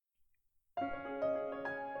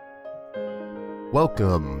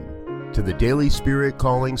Welcome to the Daily Spirit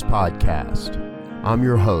Callings podcast. I'm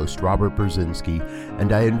your host, Robert Brzezinski,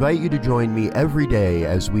 and I invite you to join me every day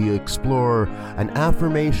as we explore an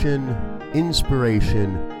affirmation,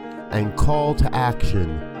 inspiration, and call to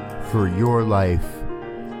action for your life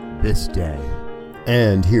this day.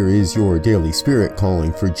 And here is your Daily Spirit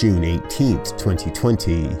Calling for June 18th,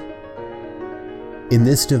 2020. In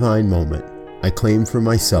this divine moment, I claim for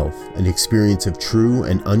myself an experience of true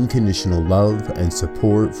and unconditional love and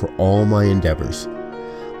support for all my endeavors.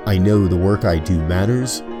 I know the work I do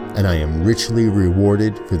matters, and I am richly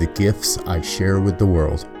rewarded for the gifts I share with the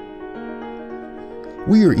world.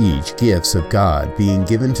 We are each gifts of God being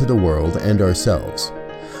given to the world and ourselves.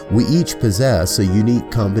 We each possess a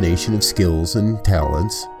unique combination of skills and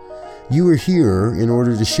talents. You are here in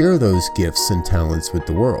order to share those gifts and talents with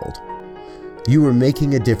the world. You are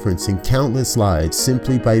making a difference in countless lives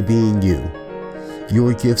simply by being you.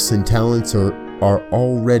 Your gifts and talents are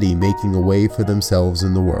already making a way for themselves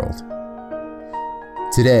in the world.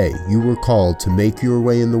 Today, you were called to make your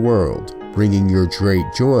way in the world, bringing your great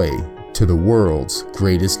joy to the world's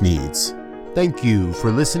greatest needs. Thank you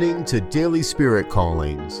for listening to Daily Spirit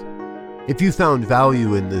Callings. If you found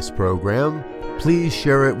value in this program, please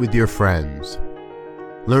share it with your friends.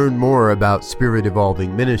 Learn more about Spirit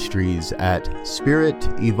Evolving Ministries at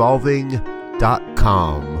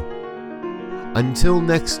spiritevolving.com. Until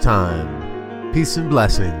next time, peace and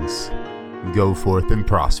blessings. Go forth and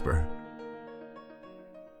prosper.